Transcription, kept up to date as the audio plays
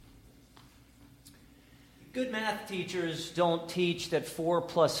Good math teachers don't teach that 4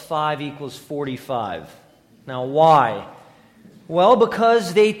 plus 5 equals 45. Now, why? Well,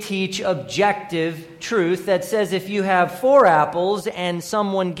 because they teach objective truth that says if you have 4 apples and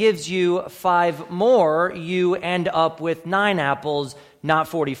someone gives you 5 more, you end up with 9 apples, not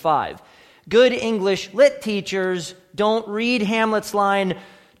 45. Good English lit teachers don't read Hamlet's line,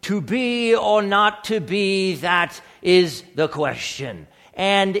 "To be or not to be, that is the question,"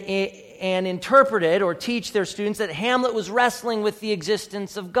 and interpret it or teach their students that Hamlet was wrestling with the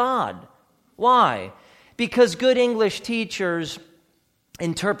existence of God. Why? Because good English teachers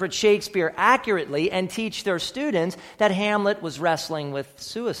interpret Shakespeare accurately and teach their students that Hamlet was wrestling with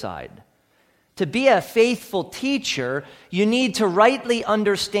suicide. To be a faithful teacher, you need to rightly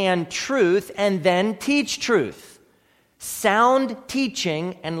understand truth and then teach truth. Sound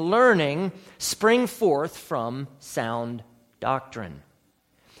teaching and learning spring forth from sound doctrine.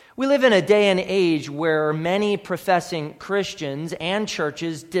 We live in a day and age where many professing Christians and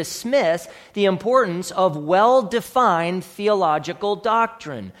churches dismiss the importance of well-defined theological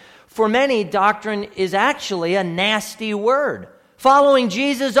doctrine. For many, doctrine is actually a nasty word. Following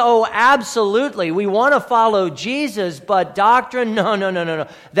Jesus, oh, absolutely. We want to follow Jesus, but doctrine, no.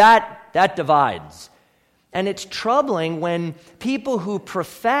 That divides. And it's troubling when people who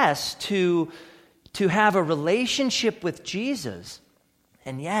profess to have a relationship with Jesus,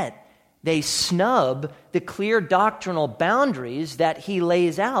 and yet they snub the clear doctrinal boundaries that he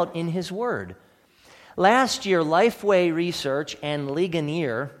lays out in his word. Last year, Lifeway Research and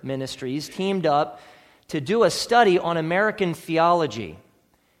Ligonier Ministries teamed up to do a study on American theology.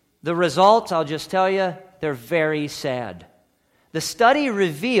 The results, I'll just tell you, they're very sad. The study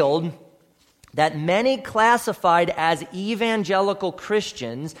revealed that many classified as evangelical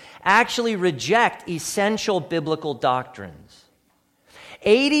Christians actually reject essential biblical doctrines.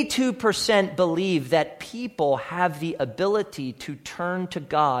 82% believe that people have the ability to turn to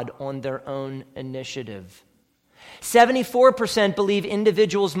God on their own initiative. 74% believe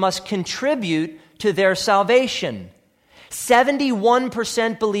individuals must contribute to their salvation.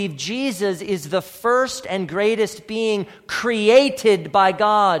 71% believe Jesus is the first and greatest being created by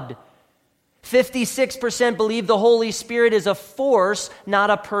God. 56% believe the Holy Spirit is a force,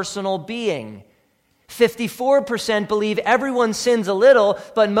 not a personal being. 54% believe everyone sins a little,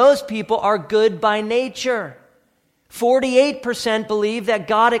 but most people are good by nature. 48% believe that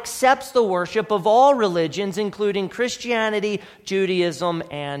God accepts the worship of all religions, including Christianity, Judaism,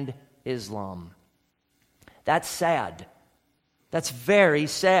 and Islam. That's sad. That's very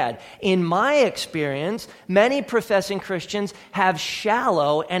sad. In my experience, many professing Christians have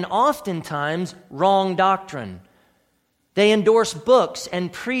shallow and oftentimes wrong doctrine. They endorse books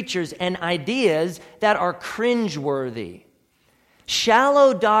and preachers and ideas that are cringeworthy.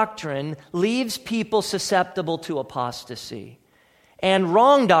 Shallow doctrine leaves people susceptible to apostasy, and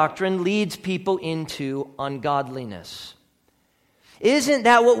wrong doctrine leads people into ungodliness. Isn't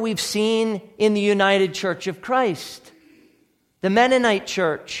that what we've seen in the United Church of Christ? The Mennonite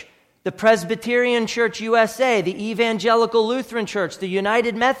Church, the Presbyterian Church USA, the Evangelical Lutheran Church, the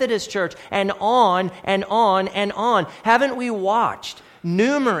United Methodist Church, and on and on and on. Haven't we watched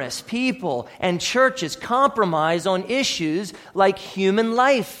numerous people and churches compromise on issues like human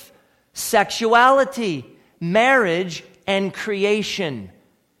life, sexuality, marriage, and creation?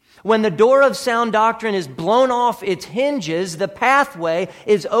 When the door of sound doctrine is blown off its hinges, the pathway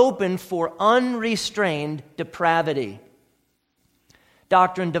is open for unrestrained depravity.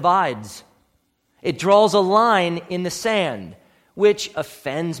 Doctrine divides. It draws a line in the sand, which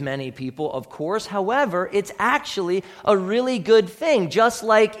offends many people, of course. However, it's actually a really good thing, just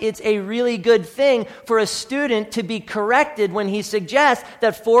like it's a really good thing for a student to be corrected when he suggests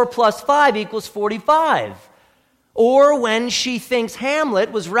that 4 plus 5 equals 45. Or when she thinks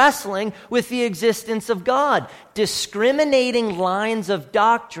Hamlet was wrestling with the existence of God. Discriminating lines of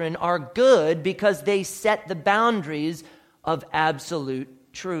doctrine are good because they set the boundaries of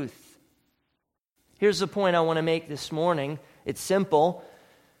absolute truth. Here's the point I want to make this morning. It's simple.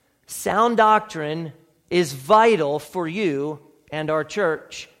 Sound doctrine is vital for you and our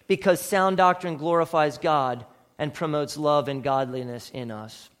church because sound doctrine glorifies God and promotes love and godliness in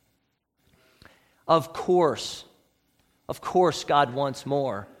us. Of course, God wants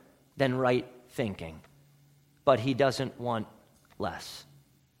more than right thinking, but He doesn't want less.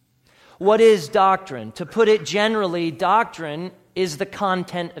 What is doctrine? To put it generally, doctrine is the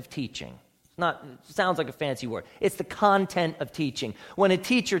content of teaching. It sounds like a fancy word. It's the content of teaching. When a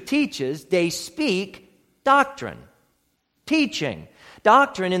teacher teaches, they speak doctrine, teaching.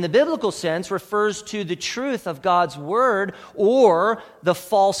 Doctrine, in the biblical sense, refers to the truth of God's word or the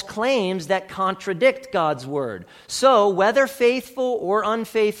false claims that contradict God's word. So, whether faithful or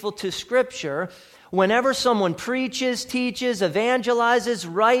unfaithful to Scripture, whenever someone preaches, teaches, evangelizes,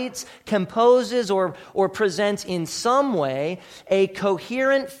 writes, composes, or presents in some way a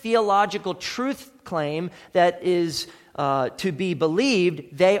coherent theological truth claim that is to be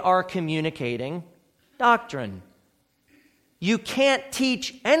believed, they are communicating doctrine. You can't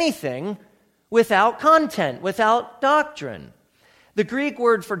teach anything without content, without doctrine. The Greek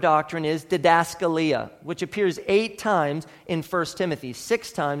word for doctrine is didaskalia, which appears 8 times in 1 Timothy,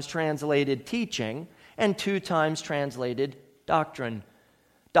 6 times translated teaching, and 2 times translated doctrine.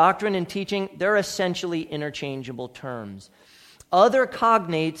 Doctrine and teaching, they're essentially interchangeable terms. Other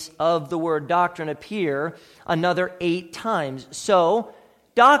cognates of the word doctrine appear another 8 times. So,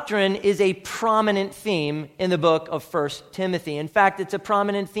 doctrine is a prominent theme in the book of 1 Timothy. In fact, it's a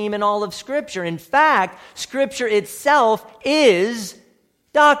prominent theme in all of Scripture. In fact, Scripture itself is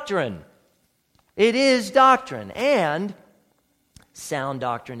doctrine. It is doctrine, and sound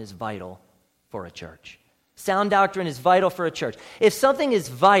doctrine is vital for a church. Sound doctrine is vital for a church. If something is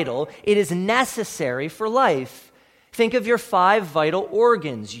vital, it is necessary for life. Think of your 5 vital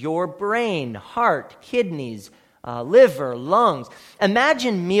organs: your brain, heart, kidneys, liver, lungs.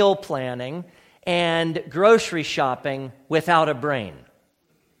 Imagine meal planning and grocery shopping without a brain.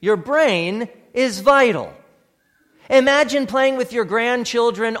 Your brain is vital. Imagine playing with your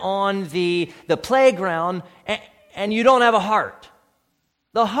grandchildren on the playground and you don't have a heart.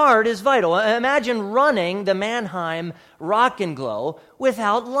 The heart is vital. Imagine running the Mannheim Rock and Glow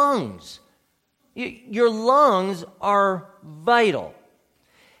without lungs. Your lungs are vital.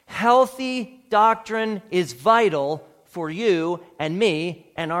 Healthy doctrine is vital for you and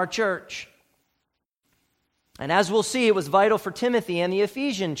me and our church. And as we'll see, it was vital for Timothy and the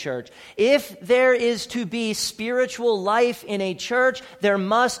Ephesian church. If there is to be spiritual life in a church, there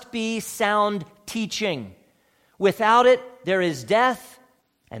must be sound teaching. Without it, there is death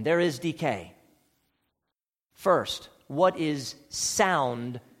and there is decay. First, what is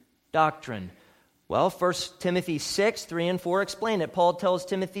sound doctrine? Well, 1 Timothy 6, 3 and 4 explain it. Paul tells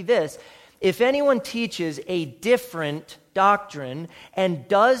Timothy this: if anyone teaches a different doctrine and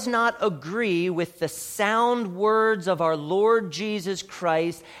does not agree with the sound words of our Lord Jesus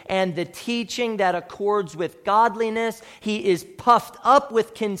Christ and the teaching that accords with godliness, he is puffed up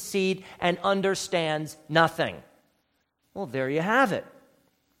with conceit and understands nothing. Well, there you have it.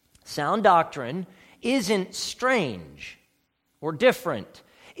 Sound doctrine isn't strange or different.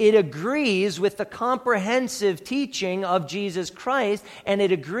 It agrees with the comprehensive teaching of Jesus Christ, and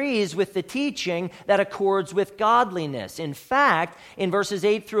it agrees with the teaching that accords with godliness. In fact, in verses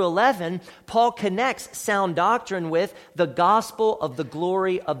 8 through 11, Paul connects sound doctrine with the gospel of the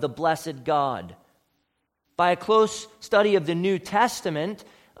glory of the blessed God. By a close study of the New Testament,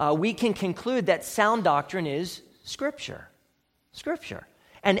 we can conclude that sound doctrine is Scripture. Scripture.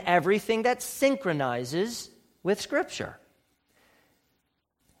 And everything that synchronizes with Scripture.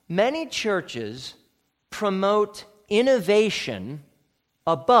 Many churches promote innovation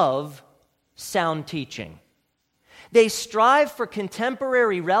above sound teaching. They strive for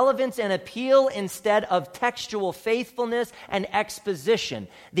contemporary relevance and appeal instead of textual faithfulness and exposition.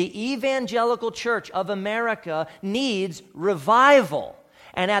 The evangelical church of America needs revival.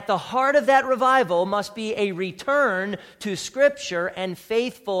 And at the heart of that revival must be a return to Scripture and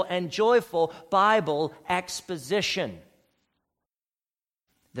faithful and joyful Bible exposition.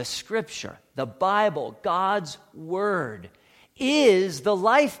 The Scripture, the Bible, God's Word, is the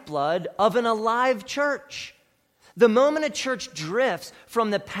lifeblood of an alive church. The moment a church drifts from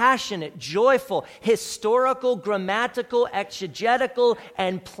the passionate, joyful, historical, grammatical, exegetical,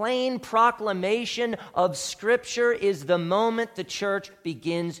 and plain proclamation of Scripture is the moment the church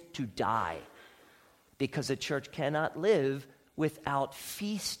begins to die. Because a church cannot live without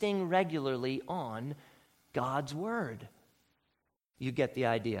feasting regularly on God's Word. You get the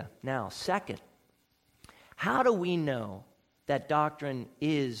idea. Now, second, how do we know that doctrine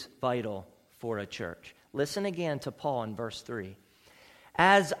is vital for a church? Listen again to Paul in verse 3.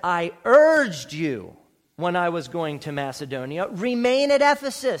 As I urged you when I was going to Macedonia, remain at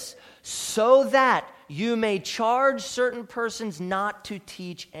Ephesus, so that you may charge certain persons not to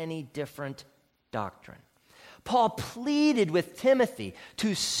teach any different doctrine. Paul pleaded with Timothy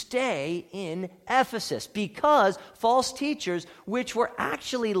to stay in Ephesus because false teachers, which were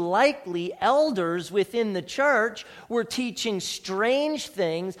actually likely elders within the church, were teaching strange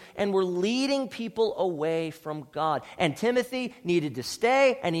things and were leading people away from God. And Timothy needed to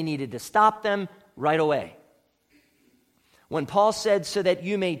stay, and he needed to stop them right away. When Paul said, so that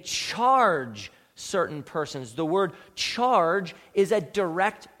you may charge certain persons, the word charge is a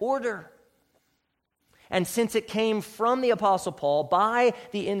direct order. And since it came from the Apostle Paul by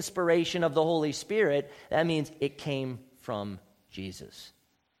the inspiration of the Holy Spirit, that means it came from Jesus.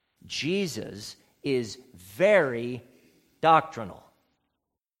 Jesus is very doctrinal.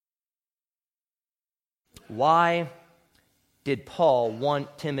 Why did Paul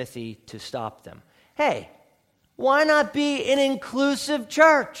want Timothy to stop them? Hey, why not be an inclusive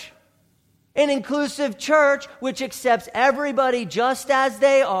church? An inclusive church which accepts everybody just as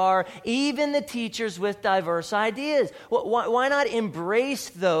they are, even the teachers with diverse ideas. Why not embrace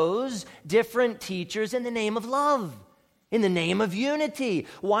those different teachers in the name of love, in the name of unity?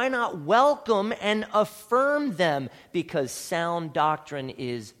 Why not welcome and affirm them? Because sound doctrine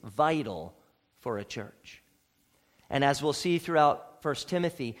is vital for a church. And as we'll see throughout 1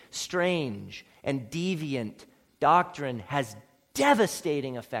 Timothy, strange and deviant doctrine has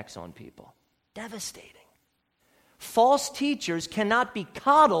devastating effects on people. Devastating. False teachers cannot be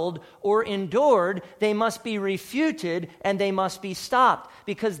coddled or endured. They must be refuted and they must be stopped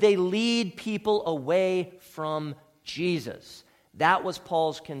because they lead people away from Jesus. That was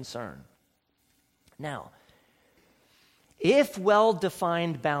Paul's concern. Now, if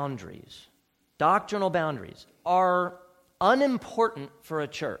well-defined boundaries, doctrinal boundaries, are unimportant for a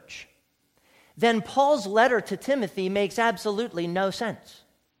church, then Paul's letter to Timothy makes absolutely no sense.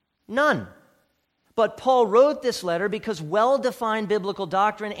 None. But Paul wrote this letter because well-defined biblical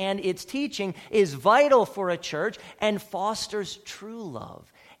doctrine and its teaching is vital for a church and fosters true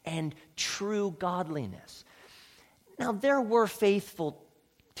love and true godliness. Now, there were faithful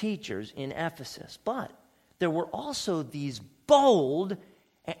teachers in Ephesus, but there were also these bold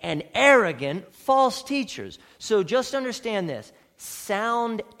and arrogant false teachers. So just understand this.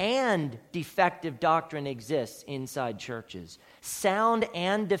 Sound and defective doctrine exists inside churches. Sound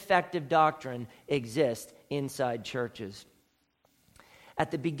and defective doctrine exists inside churches.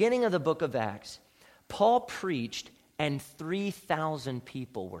 At the beginning of the book of Acts, Paul preached and 3,000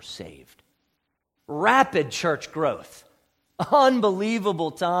 people were saved. Rapid church growth.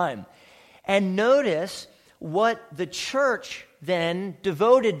 Unbelievable time. And notice what the church then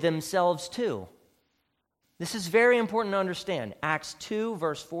devoted themselves to. This is very important to understand. Acts 2,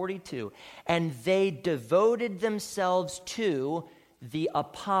 verse 42. And they devoted themselves to the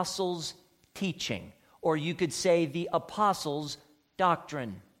apostles' teaching. Or you could say the apostles'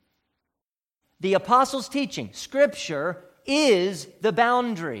 doctrine. The apostles' teaching, Scripture, is the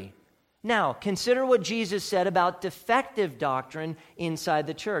boundary. Now, consider what Jesus said about defective doctrine inside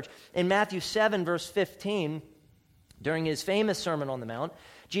the church. In Matthew 7, verse 15, during his famous Sermon on the Mount,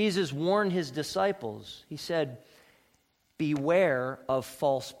 Jesus warned his disciples. He said, beware of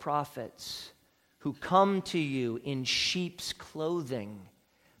false prophets who come to you in sheep's clothing,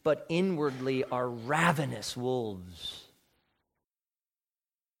 but inwardly are ravenous wolves.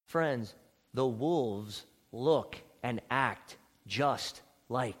 Friends, the wolves look and act just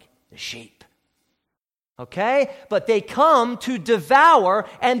like the sheep. Okay? But they come to devour,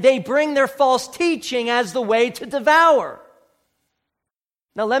 and they bring their false teaching as the way to devour.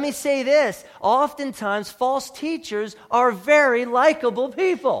 Now, let me say this. Oftentimes, false teachers are very likable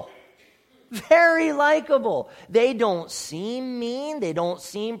people. Very likable. They don't seem mean. They don't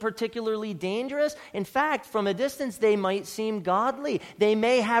seem particularly dangerous. In fact, from a distance, they might seem godly. They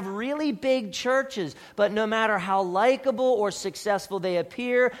may have really big churches, but no matter how likable or successful they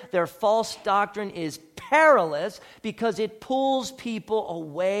appear, their false doctrine is perilous because it pulls people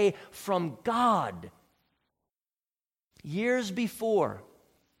away from God. Years before,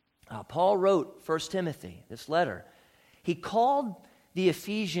 Paul wrote 1 Timothy, this letter. He called the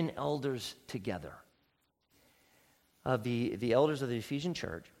Ephesian elders together, the elders of the Ephesian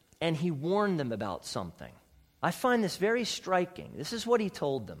church, and he warned them about something. I find this very striking. This is what he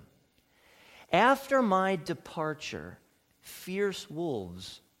told them. After my departure, fierce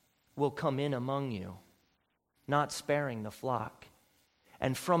wolves will come in among you, not sparing the flock.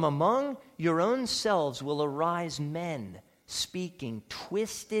 And from among your own selves will arise men speaking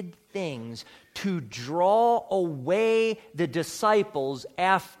twisted things to draw away the disciples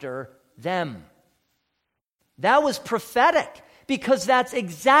after them. That was prophetic because that's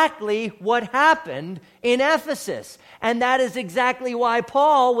exactly what happened in Ephesus. And that is exactly why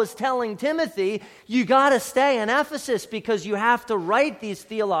Paul was telling Timothy, you got to stay in Ephesus because you have to right these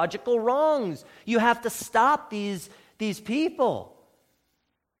theological wrongs. You have to stop these people.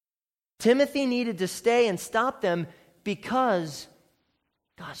 Timothy needed to stay and stop them because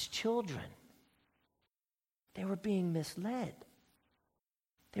God's children, they were being misled.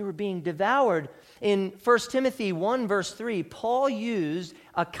 They were being devoured. In 1 Timothy 1, verse 3, Paul used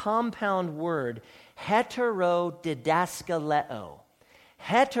a compound word, heterodidaskaleo.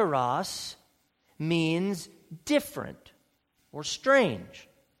 Heteros means different or strange.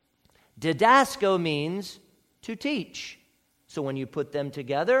 Didasko means to teach. So when you put them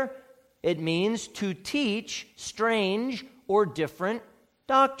together, it means to teach strange or different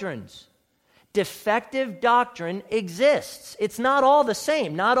doctrines. Defective doctrine exists. It's not all the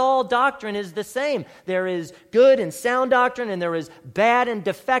same. Not all doctrine is the same. There is good and sound doctrine, and there is bad and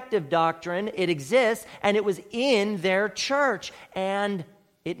defective doctrine. It exists, and it was in their church, and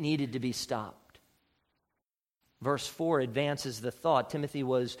it needed to be stopped. Verse 4 advances the thought. Timothy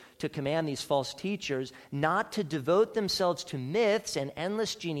was to command these false teachers not to devote themselves to myths and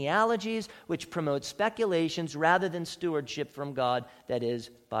endless genealogies which promote speculations rather than stewardship from God, that is,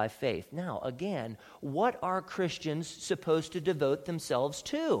 by faith. Now, again, what are Christians supposed to devote themselves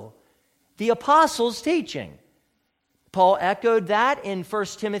to? The apostles' teaching. Paul echoed that in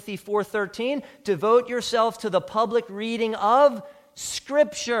 1 Timothy 4:13. Devote yourself to the public reading of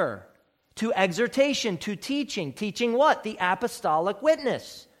Scripture, to exhortation, to teaching. Teaching what? The apostolic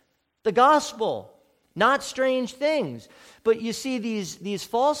witness, the gospel, not strange things. But you see, these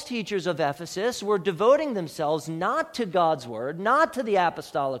false teachers of Ephesus were devoting themselves not to God's word, not to the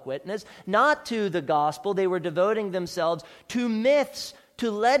apostolic witness, not to the gospel. They were devoting themselves to myths, to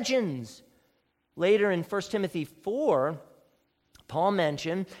legends. Later in 1 Timothy 4, Paul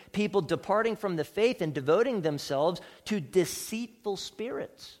mentioned people departing from the faith and devoting themselves to deceitful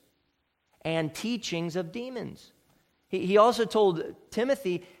spirits and teachings of demons. He also told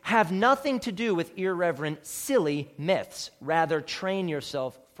Timothy, have nothing to do with irreverent, silly myths. Rather, train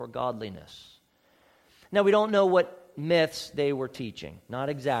yourself for godliness. Now, we don't know what myths they were teaching. Not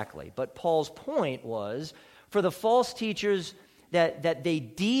exactly. But Paul's point was, for the false teachers, that they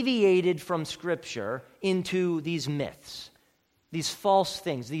deviated from Scripture into these myths, these false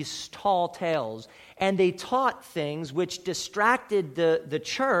things, these tall tales, and they taught things which distracted the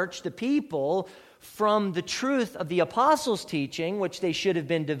church, the people, from the truth of the apostles' teaching, which they should have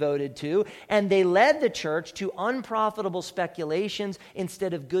been devoted to, and they led the church to unprofitable speculations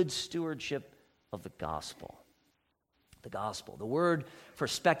instead of good stewardship of the gospel. The gospel. The word for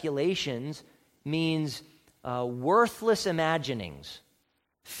speculations means worthless imaginings,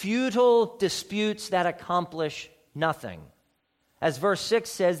 futile disputes that accomplish nothing. As verse 6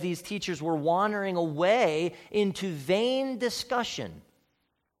 says, these teachers were wandering away into vain discussions.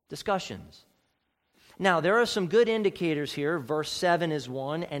 Now, there are some good indicators here. Verse 7 is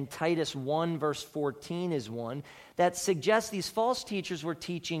one, and Titus 1, verse 14 is one, that suggests these false teachers were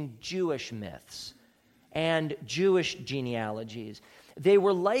teaching Jewish myths and Jewish genealogies. They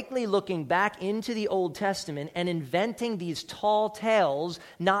were likely looking back into the Old Testament and inventing these tall tales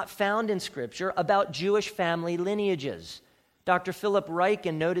not found in Scripture about Jewish family lineages. Dr. Philip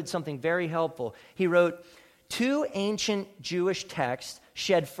Ryken noted something very helpful. He wrote, 2 ancient Jewish texts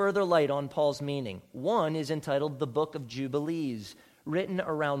shed further light on Paul's meaning. One is entitled The Book of Jubilees, written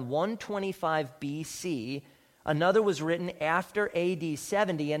around 125 BC. Another was written after AD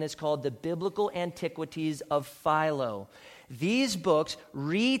 70 and is called The Biblical Antiquities of Philo. These books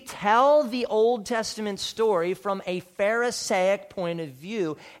retell the Old Testament story from a Pharisaic point of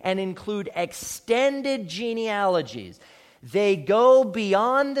view and include extended genealogies. They go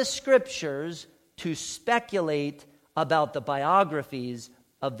beyond the Scriptures to speculate about the biographies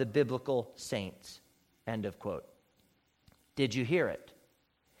of the biblical saints. End of quote. Did you hear it?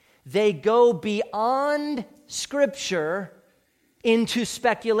 They go beyond Scripture into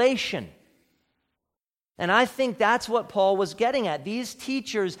speculation. And I think that's what Paul was getting at. These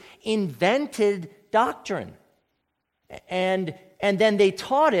teachers invented doctrine. And then they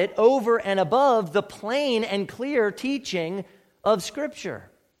taught it over and above the plain and clear teaching of Scripture.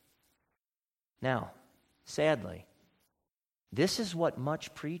 Now, sadly, this is what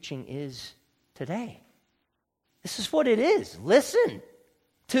much preaching is today. This is what it is. Listen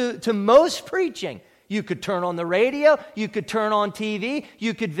to most preaching. You could turn on the radio, you could turn on TV,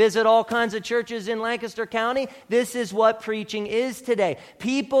 you could visit all kinds of churches in Lancaster County. This is what preaching is today.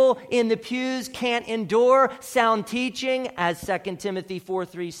 People in the pews can't endure sound teaching, as 2 Timothy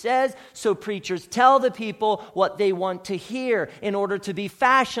 4:3 says, so preachers tell the people what they want to hear in order to be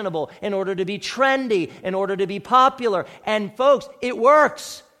fashionable, in order to be trendy, in order to be popular. And folks, it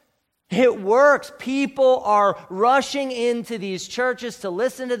works. It works. People are rushing into these churches to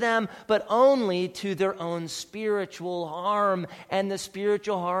listen to them, but only to their own spiritual harm and the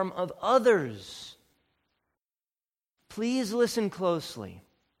spiritual harm of others. Please listen closely.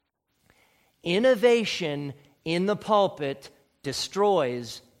 Innovation in the pulpit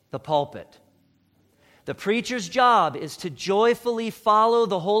destroys the pulpit. The preacher's job is to joyfully follow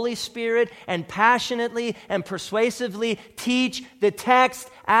the Holy Spirit and passionately and persuasively teach the text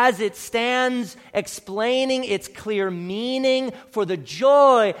as it stands, explaining its clear meaning for the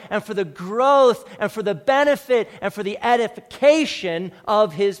joy and for the growth and for the benefit and for the edification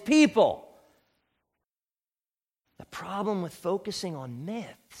of his people. The problem with focusing on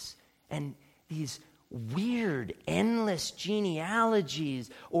myths and these weird, endless genealogies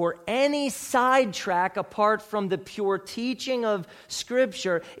or any sidetrack apart from the pure teaching of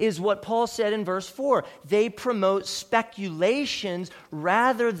Scripture is what Paul said in verse 4. They promote speculations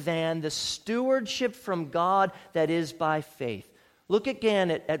rather than the stewardship from God that is by faith. Look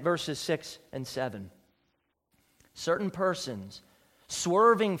again at verses 6 and 7. Certain persons,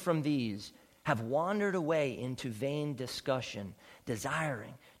 swerving from these, have wandered away into vain discussion,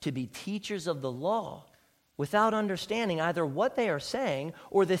 desiring to be teachers of the law without understanding either what they are saying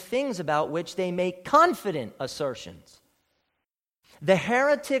or the things about which they make confident assertions. The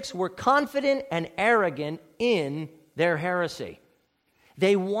heretics were confident and arrogant in their heresy.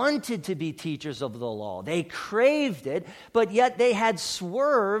 They wanted to be teachers of the law. They craved it, but yet they had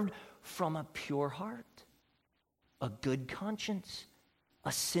swerved from a pure heart, a good conscience,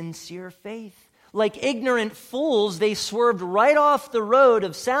 a sincere faith. Like ignorant fools, they swerved right off the road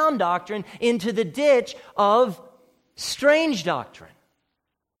of sound doctrine into the ditch of strange doctrine.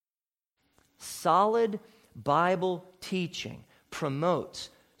 Solid Bible teaching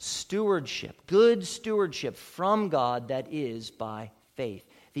promotes stewardship, good stewardship from God that is by faith.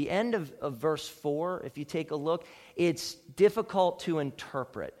 The end of verse 4, if you take a look, it's difficult to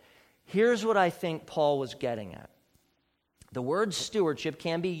interpret. Here's what I think Paul was getting at. The word stewardship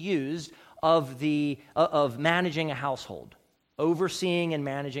can be used of managing a household, overseeing and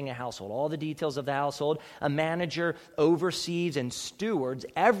managing a household, all the details of the household. A manager oversees and stewards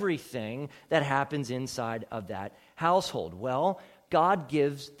everything that happens inside of that household. Well, God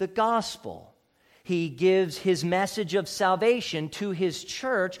gives the gospel. He gives his message of salvation to his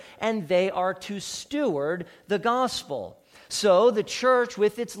church, and they are to steward the gospel. So the church,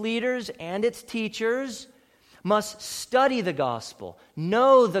 with its leaders and its teachers, must study the gospel,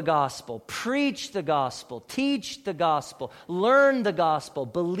 know the gospel, preach the gospel, teach the gospel, learn the gospel,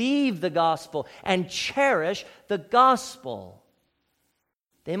 believe the gospel, and cherish the gospel.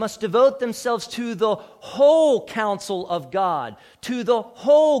 They must devote themselves to the whole counsel of God, to the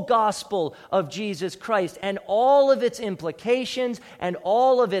whole gospel of Jesus Christ, and all of its implications and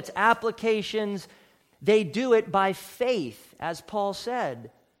all of its applications. They do it by faith, as Paul said.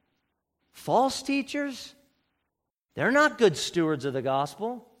 False teachers, they're not good stewards of the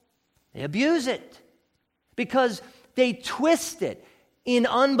gospel. They abuse it because they twist it in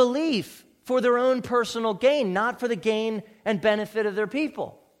unbelief for their own personal gain, not for the gain and benefit of their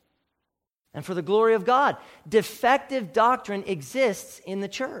people and for the glory of God. Defective doctrine exists in the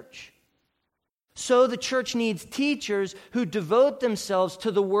church. So the church needs teachers who devote themselves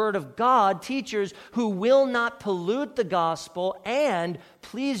to the Word of God, teachers who will not pollute the gospel, and,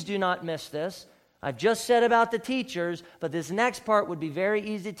 please do not miss this, I've just said about the teachers, but this next part would be very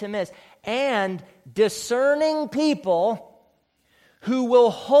easy to miss. And discerning people who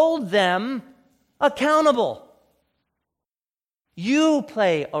will hold them accountable. You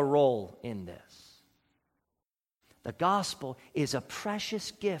play a role in this. The gospel is a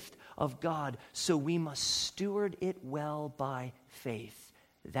precious gift of God, so we must steward it well by faith.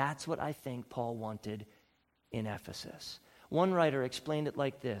 That's what I think Paul wanted in Ephesus. One writer explained it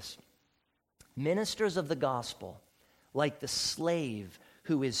like this. Ministers of the gospel, like the slave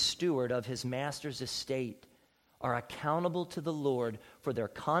who is steward of his master's estate, are accountable to the Lord for their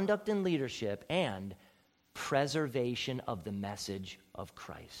conduct and leadership and preservation of the message of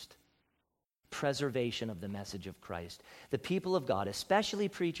Christ. Preservation of the message of Christ. The people of God, especially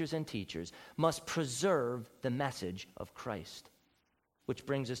preachers and teachers, must preserve the message of Christ. Which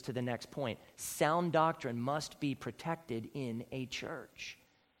brings us to the next point. Sound doctrine must be protected in a church.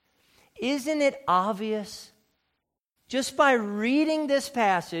 Isn't it obvious? Just by reading this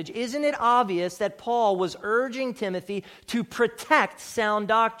passage, isn't it obvious that Paul was urging Timothy to protect sound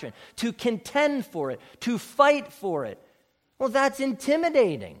doctrine, to contend for it, to fight for it? Well, that's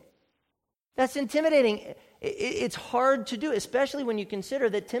intimidating. That's intimidating. It's hard to do, especially when you consider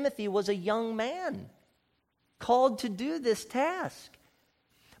that Timothy was a young man called to do this task.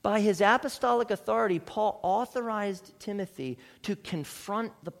 By his apostolic authority, Paul authorized Timothy to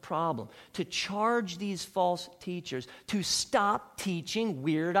confront the problem, to charge these false teachers, to stop teaching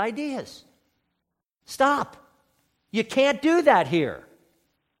weird ideas. Stop. You can't do that here.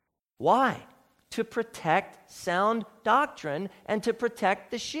 Why? to protect sound doctrine and to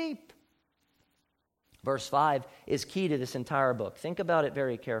protect the sheep. Verse 5 is key to this entire book. Think about it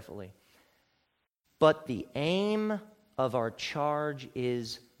very carefully. But the aim of our charge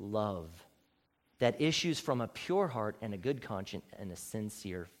is love that issues from a pure heart and a good conscience and a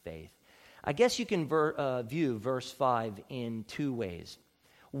sincere faith. I guess you can view verse 5 in two ways.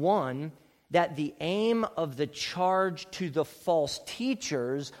 One, that the aim of the charge to the false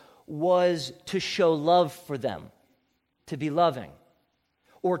teachers was to show love for them, to be loving.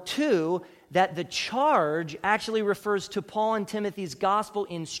 Or two, that the charge actually refers to Paul and Timothy's gospel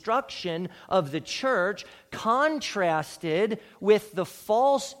instruction of the church contrasted with the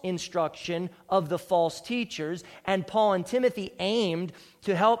false instruction of the false teachers, and Paul and Timothy aimed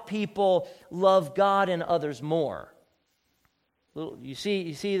to help people love God and others more. You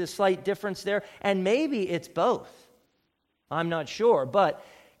see the slight difference there? And maybe it's both. I'm not sure, but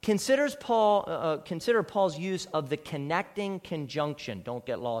consider Paul's use of the connecting conjunction. Don't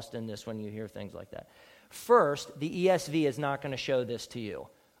get lost in this when you hear things like that. First, the ESV is not going to show this to you.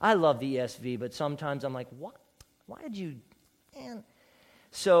 I love the ESV, but sometimes I'm like, what? Why did you? Man.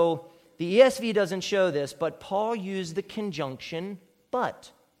 So the ESV doesn't show this, but Paul used the conjunction but,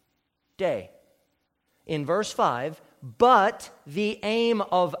 day. In verse 5, but the aim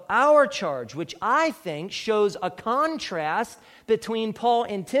of our charge, which I think shows a contrast between Paul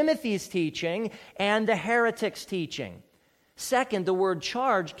and Timothy's teaching and the heretics' teaching. Second, the word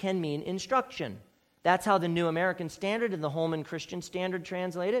charge can mean instruction. That's how the New American Standard and the Holman Christian Standard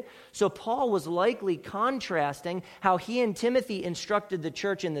translate it. So Paul was likely contrasting how he and Timothy instructed the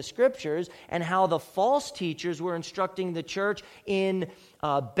church in the Scriptures and how the false teachers were instructing the church in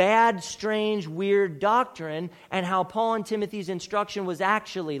bad, strange, weird doctrine, and how Paul and Timothy's instruction was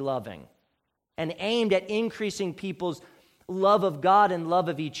actually loving and aimed at increasing people's love of God and love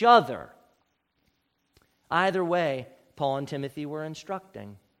of each other. Either way, Paul and Timothy were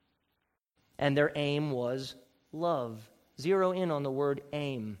instructing. And their aim was love. Zero in on the word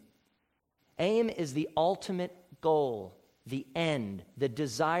aim. Aim is the ultimate goal, the end, the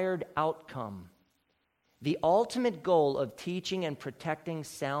desired outcome. The ultimate goal of teaching and protecting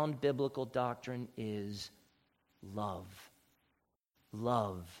sound biblical doctrine is love.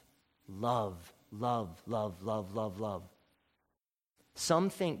 Love, love, love, love, love, love, love. Some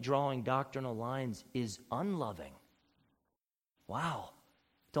think drawing doctrinal lines is unloving. Wow.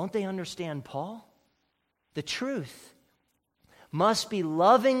 Don't they understand Paul? The truth must be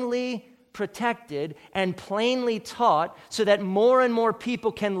lovingly protected and plainly taught so that more and more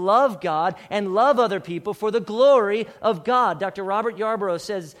people can love God and love other people for the glory of God. Dr. Robert Yarborough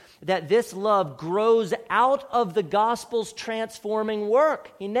says that this love grows out of the gospel's transforming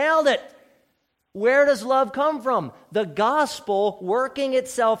work. He nailed it. Where does love come from? The gospel working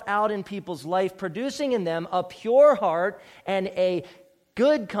itself out in people's life, producing in them a pure heart and a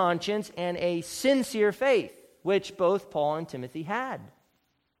good conscience and a sincere faith, which both Paul and Timothy had.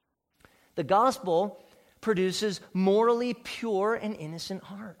 The gospel produces morally pure and innocent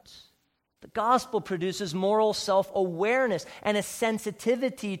hearts. The gospel produces moral self-awareness and a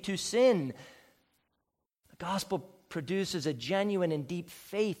sensitivity to sin. The gospel produces a genuine and deep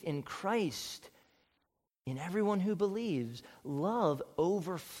faith in Christ. In everyone who believes, love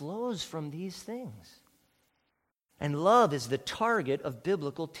overflows from these things. And love is the target of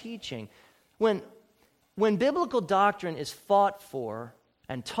biblical teaching. When biblical doctrine is fought for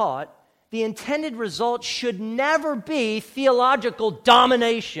and taught, the intended result should never be theological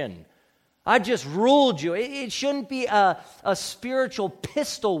domination. I just ruled you. It shouldn't be a spiritual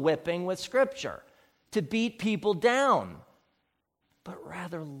pistol whipping with Scripture to beat people down, but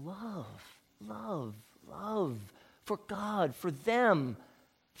rather love, love, love for God, for them,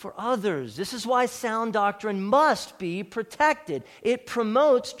 for others. This is why sound doctrine must be protected. It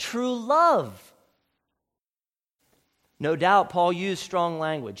promotes true love. No doubt Paul used strong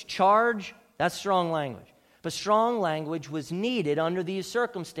language. Charge, that's strong language. But strong language was needed under these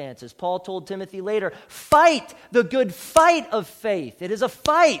circumstances. Paul told Timothy later, fight the good fight of faith. It is a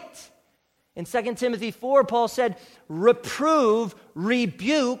fight. In 2 Timothy 4, Paul said, reprove,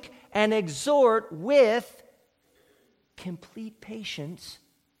 rebuke, and exhort with complete patience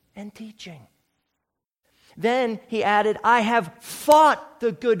and teaching. Then he added, I have fought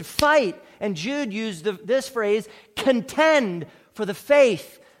the good fight. And Jude used this phrase, contend for the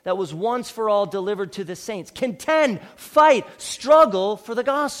faith that was once for all delivered to the saints. Contend, fight, struggle for the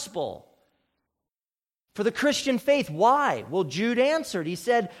gospel, for the Christian faith. Why? Well, Jude answered. He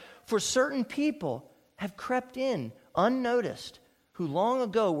said, for certain people have crept in unnoticed, who long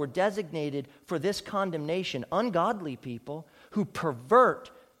ago were designated for this condemnation, ungodly people who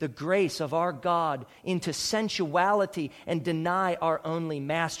pervert the grace of our God into sensuality and deny our only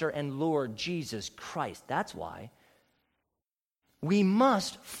Master and Lord, Jesus Christ. That's why. We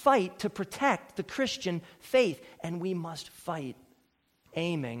must fight to protect the Christian faith, and we must fight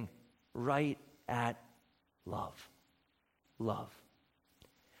aiming right at love. Love.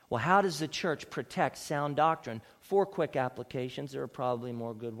 Well, how does the church protect sound doctrine? 4 quick applications. There are probably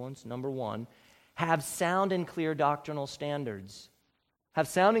more good ones. Number 1, have sound and clear doctrinal standards. Have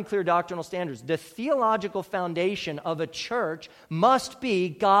sound and clear doctrinal standards. The theological foundation of a church must be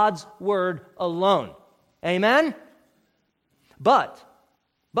God's word alone. Amen? But,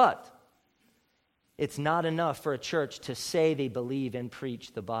 it's not enough for a church to say they believe and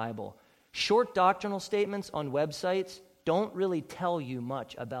preach the Bible. Short doctrinal statements on websites don't really tell you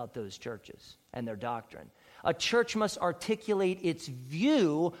much about those churches and their doctrine. A church must articulate its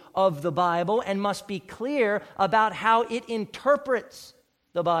view of the Bible and must be clear about how it interprets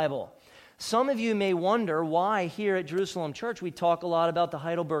the Bible. Some of you may wonder why here at Jerusalem Church we talk a lot about the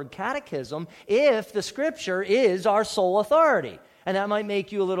Heidelberg Catechism if the Scripture is our sole authority. And that might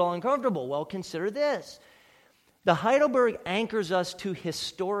make you a little uncomfortable. Well, consider this. The Heidelberg anchors us to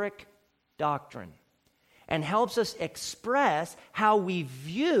historic doctrine and helps us express how we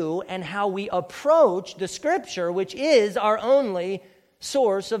view and how we approach the Scripture, which is our only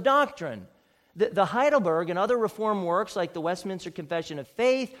source of doctrine. The Heidelberg and other Reformed works like the Westminster Confession of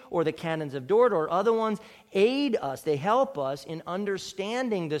Faith or the Canons of Dort or other ones aid us, they help us in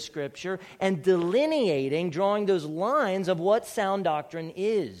understanding the Scripture and delineating, drawing those lines of what sound doctrine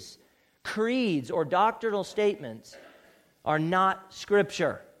is. Creeds or doctrinal statements are not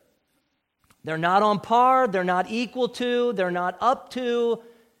Scripture. They're not on par, they're not equal to, they're not up to,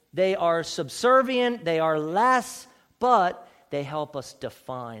 they are subservient, they are less, but they help us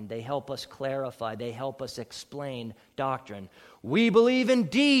define, they help us clarify, they help us explain doctrine. We believe in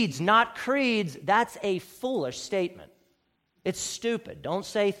deeds, not creeds. That's a foolish statement. It's stupid. Don't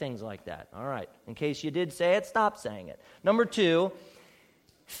say things like that. All right, in case you did say it, stop saying it. Number 2,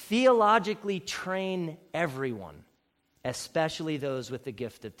 theologically train everyone, especially those with the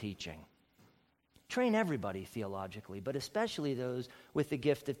gift of teaching. Train everybody theologically, but especially those with the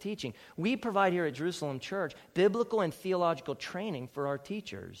gift of teaching. We provide here at Jerusalem Church biblical and theological training for our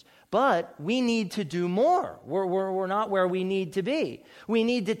teachers, but we need to do more. We're not where we need to be. We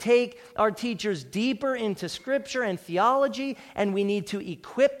need to take our teachers deeper into Scripture and theology, and we need to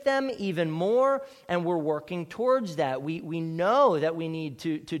equip them even more, and we're working towards that. We know that we need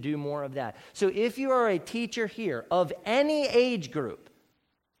to do more of that. So if you are a teacher here of any age group,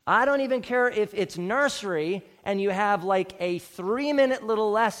 I don't even care if it's nursery and you have like a 3-minute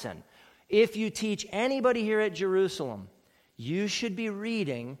little lesson. If you teach anybody here at Jerusalem, you should be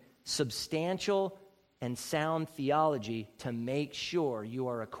reading substantial and sound theology to make sure you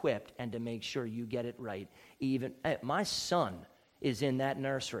are equipped and to make sure you get it right. Even my son is in that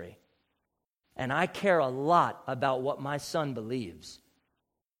nursery, and I care a lot about what my son believes.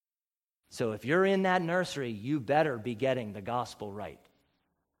 So if you're in that nursery, you better be getting the gospel right.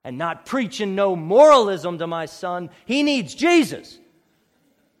 And not preaching no moralism to my son. He needs Jesus.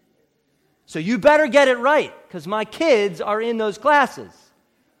 So you better get it right, because my kids are in those classes.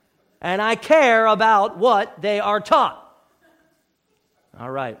 And I care about what they are taught.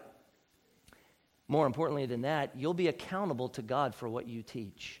 All right. More importantly than that, you'll be accountable to God for what you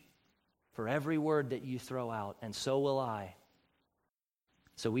teach, for every word that you throw out, and so will I.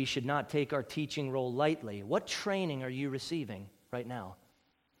 So we should not take our teaching role lightly. What training are you receiving right now?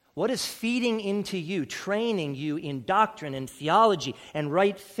 What is feeding into you, training you in doctrine and theology and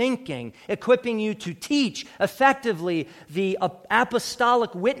right thinking, equipping you to teach effectively the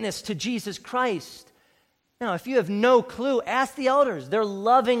apostolic witness to Jesus Christ? Now, if you have no clue, ask the elders. They're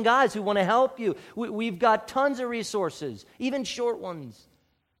loving guys who want to help you. We've got tons of resources, even short ones.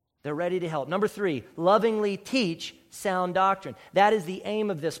 They're ready to help. Number 3, lovingly teach sound doctrine. That is the aim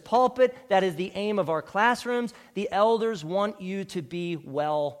of this pulpit. That is the aim of our classrooms. The elders want you to be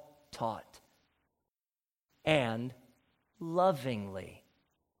well taught and lovingly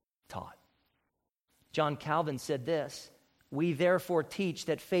taught. John Calvin said this: "We therefore teach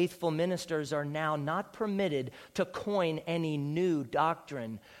that faithful ministers are now not permitted to coin any new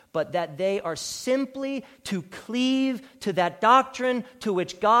doctrine, but that they are simply to cleave to that doctrine to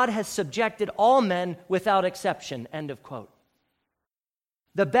which God has subjected all men without exception." End of quote.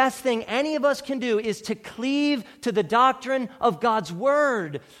 The best thing any of us can do is to cleave to the doctrine of God's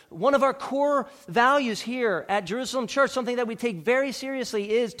Word. One of our core values here at Jerusalem Church, something that we take very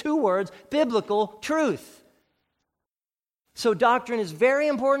seriously, is 2 words: biblical truth. So doctrine is very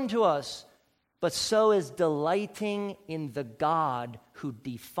important to us. but so is delighting in the God who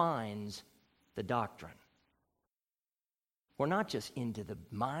defines the doctrine. We're not just into the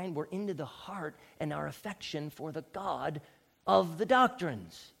mind, we're into the heart and our affection for the God of the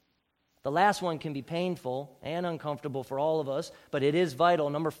doctrines. The last one can be painful and uncomfortable for all of us, but it is vital.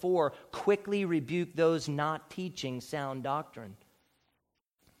 Number 4, quickly rebuke those not teaching sound doctrine.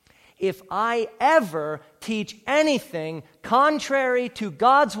 If I ever teach anything contrary to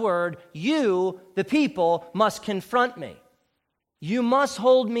God's word, you, the people, must confront me. You must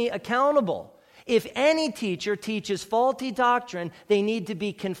hold me accountable. If any teacher teaches faulty doctrine, they need to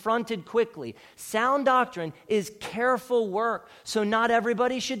be confronted quickly. Sound doctrine is careful work, so not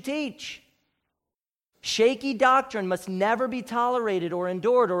everybody should teach. Shaky doctrine must never be tolerated or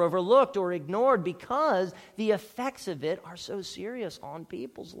endured or overlooked or ignored because the effects of it are so serious on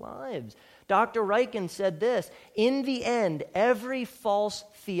people's lives. Dr. Ryken said this, "In the end, every false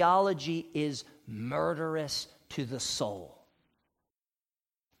theology is murderous to the soul."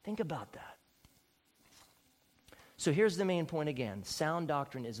 Think about that. So here's the main point again. Sound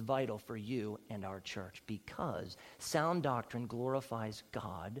doctrine is vital for you and our church because sound doctrine glorifies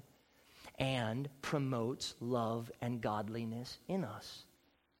God and promotes love and godliness in us.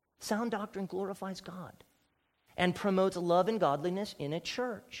 Sound doctrine glorifies God and promotes love and godliness in a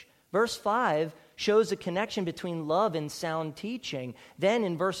church. Verse 5 shows a connection between love and sound teaching. Then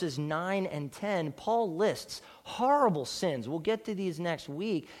in verses 9 and 10, Paul lists horrible sins. We'll get to these next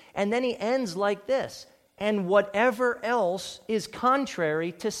week. And then he ends like this, "And whatever else is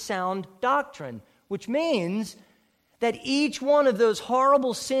contrary to sound doctrine," which means that each one of those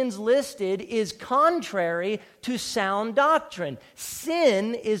horrible sins listed is contrary to sound doctrine.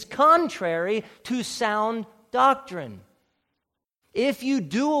 Sin is contrary to sound doctrine. If you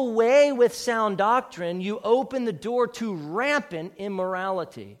do away with sound doctrine, you open the door to rampant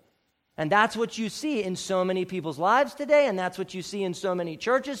immorality. And that's what you see in so many people's lives today, and that's what you see in so many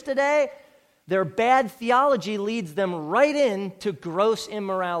churches today. Their bad theology leads them right into gross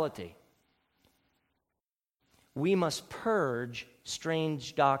immorality. We must purge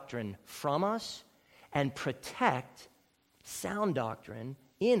strange doctrine from us and protect sound doctrine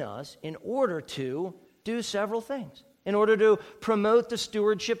in us in order to do several things. In order to promote the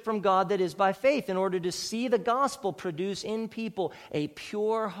stewardship from God that is by faith, in order to see the gospel produce in people a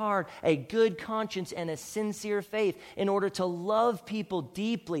pure heart, a good conscience, and a sincere faith, in order to love people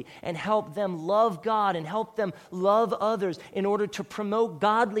deeply and help them love God and help them love others, in order to promote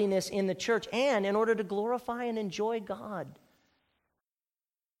godliness in the church, and in order to glorify and enjoy God.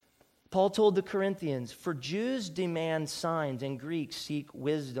 Paul told the Corinthians, "For Jews demand signs and Greeks seek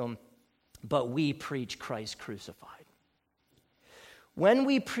wisdom, but we preach Christ crucified." When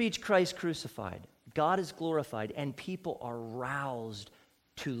we preach Christ crucified, God is glorified and people are roused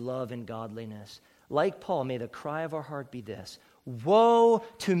to love and godliness. Like Paul, may the cry of our heart be this: "Woe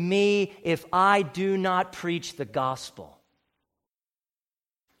to me if I do not preach the gospel."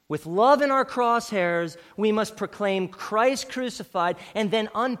 With love in our crosshairs, we must proclaim Christ crucified and then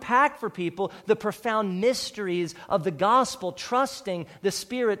unpack for people the profound mysteries of the gospel, trusting the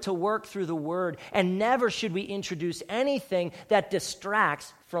Spirit to work through the Word. And never should we introduce anything that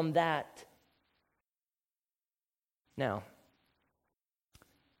distracts from that. Now,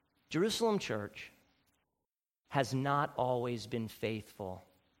 Jerusalem Church has not always been faithful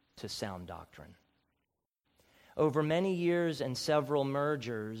to sound doctrine. Over many years and several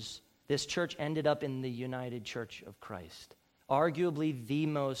mergers, this church ended up in the United Church of Christ, arguably the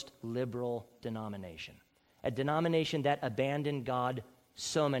most liberal denomination, a denomination that abandoned God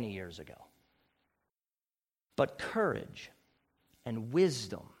so many years ago. But courage and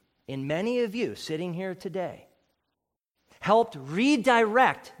wisdom in many of you sitting here today helped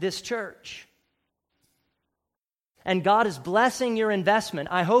redirect this church. And God is blessing your investment.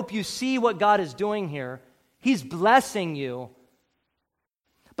 I hope you see what God is doing here. He's blessing you.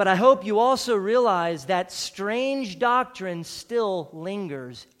 But I hope you also realize that strange doctrine still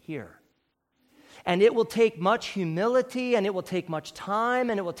lingers here. And it will take much humility, and it will take much time,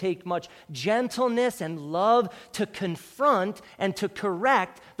 and it will take much gentleness and love to confront and to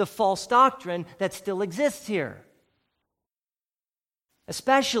correct the false doctrine that still exists here.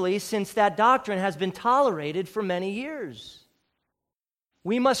 Especially since that doctrine has been tolerated for many years.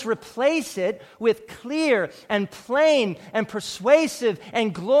 We must replace it with clear and plain and persuasive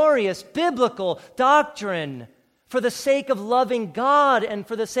and glorious biblical doctrine for the sake of loving God and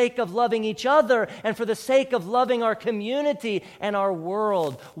for the sake of loving each other and for the sake of loving our community and our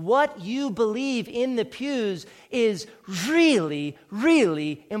world. What you believe in the pews is really,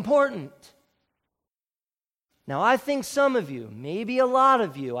 really important. Now, I think some of you, maybe a lot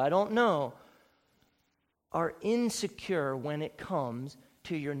of you, I don't know, are insecure when it comes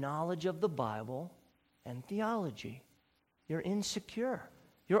to your knowledge of the Bible and theology. You're insecure.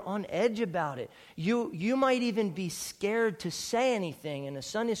 You're on edge about it. You might even be scared to say anything in a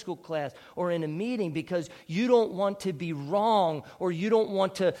Sunday school class or in a meeting because you don't want to be wrong, or you don't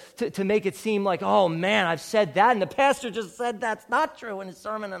want to make it seem like, oh man, I've said that and the pastor just said that's not true in his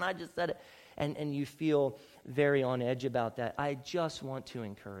sermon and I just said it. And you feel very on edge about that. I just want to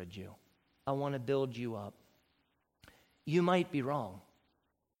encourage you. I want to build you up. You might be wrong.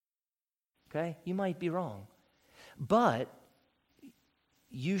 Okay? You might be wrong. But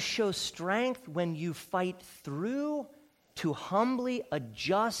you show strength when you fight through to humbly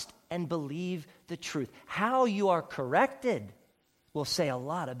adjust and believe the truth. How you are corrected will say a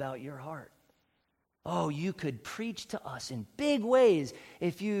lot about your heart. Oh, you could preach to us in big ways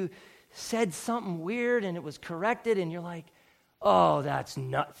if you said something weird and it was corrected and you're like, oh, that's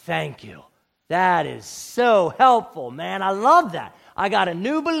not, thank you. That is so helpful, man. I love that. I got a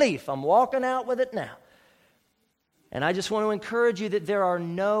new belief. I'm walking out with it now. And I just want to encourage you that there are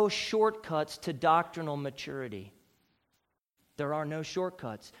no shortcuts to doctrinal maturity. There are no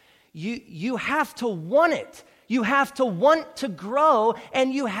shortcuts. You have to want it. You have to want to grow,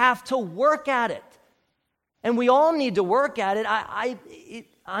 and you have to work at it. And we all need to work at it.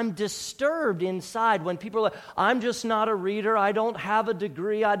 I'm disturbed inside when people are like, I'm just not a reader. I don't have a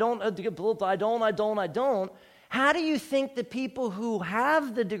degree. I don't. How do you think the people who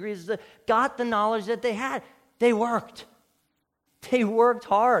have the degrees got the knowledge that they had? They worked. They worked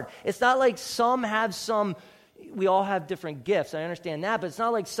hard. It's not like some have we all have different gifts. I understand that, but it's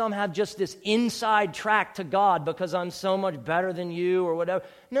not like some have just this inside track to God because I'm so much better than you or whatever.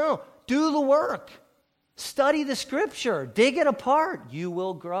 No, do the work. Study the scripture. Dig it apart. You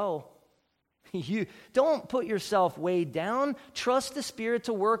will grow. You don't put yourself way down. Trust the Spirit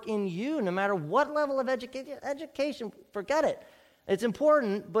to work in you no matter what level of education. Forget it. It's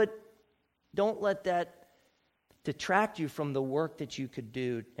important, but don't let that detract you from the work that you could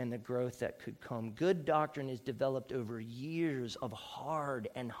do and the growth that could come. Good doctrine is developed over years of hard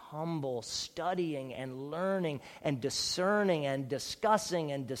and humble studying and learning and discerning and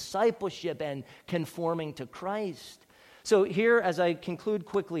discussing and discipleship and conforming to Christ. So here, as I conclude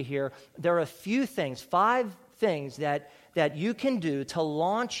quickly here, there are a few things, 5 things that you can do to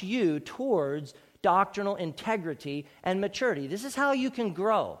launch you towards doctrinal integrity and maturity. This is how you can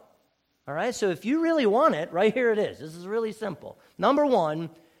grow. All right, so if you really want it, right here it is. This is really simple. Number 1,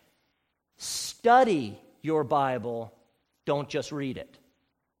 study your Bible, don't just read it.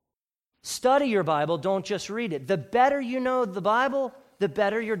 Study your Bible, don't just read it. The better you know the Bible, the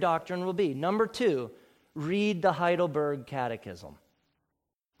better your doctrine will be. Number 2, read the Heidelberg Catechism.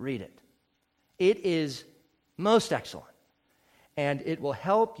 Read it. It is most excellent, and it will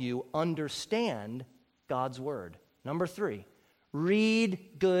help you understand God's Word. Number 3, read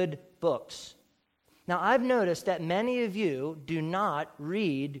good books. Now, I've noticed that many of you do not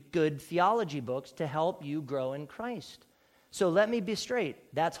read good theology books to help you grow in Christ. So let me be straight.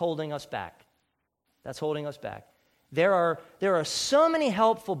 That's holding us back. That's holding us back. There are so many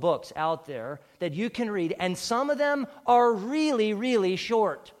helpful books out there that you can read, and some of them are really, really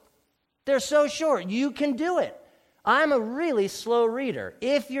short. They're so short. You can do it. I'm a really slow reader.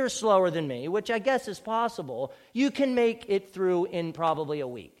 If you're slower than me, which I guess is possible, you can make it through in probably a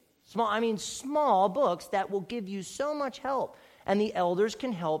week. Small books that will give you so much help. And the elders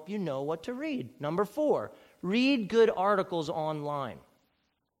can help you know what to read. Number 4, read good articles online.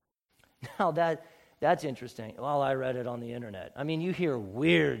 Now that's interesting. Well, I read it on the internet. You hear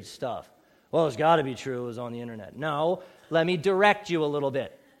weird stuff. Well, it's got to be true. It was on the internet. No, let me direct you a little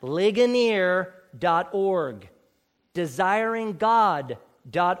bit. Ligonier.org.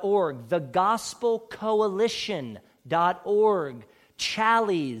 DesiringGod.org, TheGospelCoalition.org,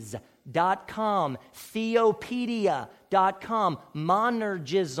 Challies.com, Theopedia.com,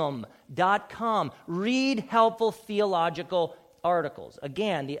 Monergism.com. Read helpful theological articles.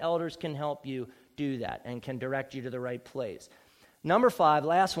 Again, the elders can help you do that and can direct you to the right place. Number 5,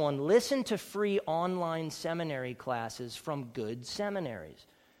 last one, listen to free online seminary classes from good seminaries.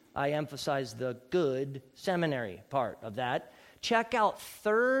 I emphasize the good seminary part of that. Check out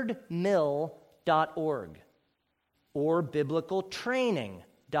thirdmill.org or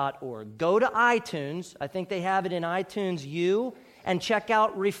biblicaltraining.org. Go to iTunes. I think they have it in iTunes U, and check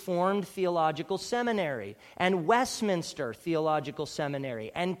out Reformed Theological Seminary and Westminster Theological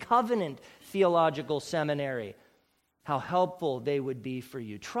Seminary and Covenant Theological Seminary. How helpful they would be for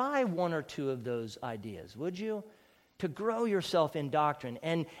you. Try 1 or 2 of those ideas, would you? To grow yourself in doctrine.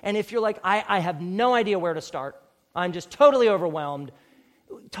 And if you're like, I have no idea where to start, I'm just totally overwhelmed,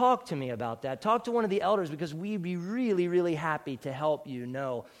 talk to me about that. Talk to one of the elders, because we'd be really, really happy to help you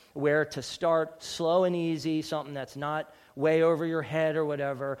know where to start, slow and easy, something that's not way over your head or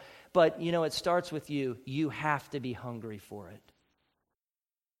whatever. But, it starts with you. You have to be hungry for it.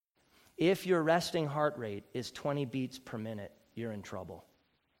 If your resting heart rate is 20 beats per minute, you're in trouble,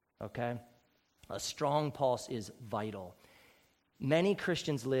 okay? A strong pulse is vital. Many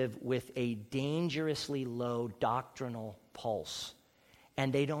Christians live with a dangerously low doctrinal pulse,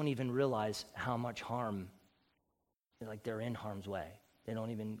 and they don't even realize how much harm, like they're in harm's way. They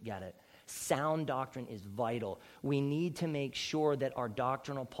don't even get it. Sound doctrine is vital. We need to make sure that our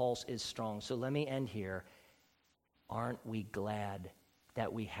doctrinal pulse is strong. So let me end here. Aren't we glad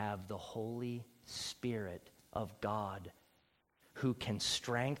that we have the Holy Spirit of God who can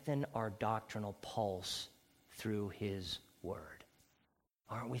strengthen our doctrinal pulse through His Word?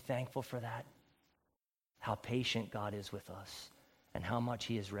 Aren't we thankful for that? How patient God is with us and how much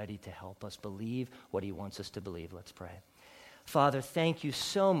He is ready to help us believe what He wants us to believe. Let's pray. Father, thank you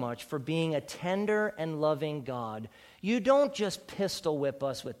so much for being a tender and loving God. You don't just pistol whip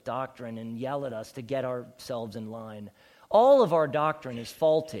us with doctrine and yell at us to get ourselves in line. All of our doctrine is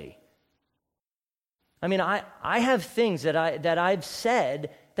faulty. I mean, I have things that I've said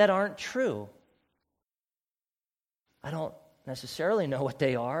that aren't true. I don't necessarily know what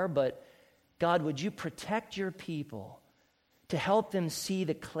they are, but God, would you protect your people to help them see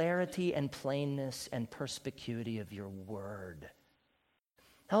the clarity and plainness and perspicuity of your word.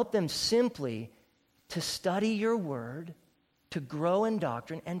 Help them simply to study your word, to grow in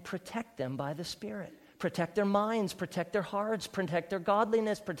doctrine, and protect them by the Spirit. Protect their minds, protect their hearts, protect their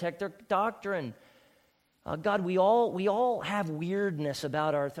godliness, protect their doctrine. God, we all have weirdness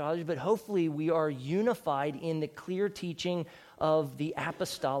about our theology, but hopefully we are unified in the clear teaching of the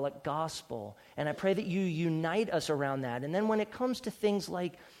apostolic gospel. And I pray that you unite us around that. And then when it comes to things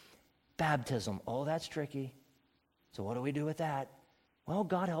like baptism, oh, that's tricky. So what do we do with that? Well,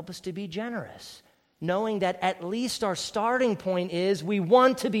 God, help us to be generous, knowing that at least our starting point is we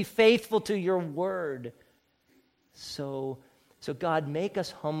want to be faithful to your word. So God, make us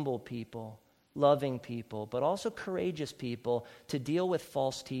humble people, loving people, but also courageous people to deal with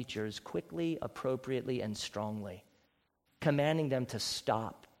false teachers quickly, appropriately, and strongly, commanding them to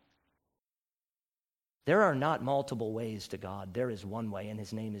stop. There are not multiple ways to God. There is one way, and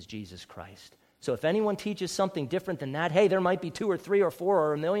His name is Jesus Christ. So if anyone teaches something different than that, hey, there might be 2 or 3 or 4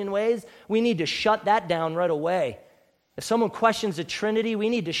 or a million ways, we need to shut that down right away. If someone questions the Trinity, we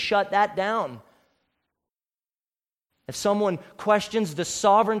need to shut that down. If someone questions the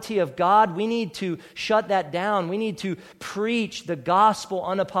sovereignty of God, we need to shut that down. We need to preach the gospel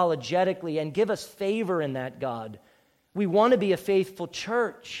unapologetically and give us favor in that, God. We want to be a faithful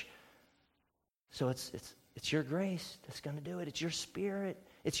church. So it's your grace that's going to do it. It's your Spirit.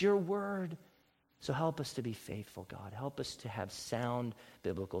 It's your word. So help us to be faithful, God. Help us to have sound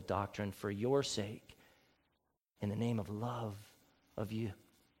biblical doctrine for your sake, in the name of love of you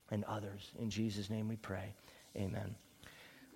and others. In Jesus' name we pray. Amen.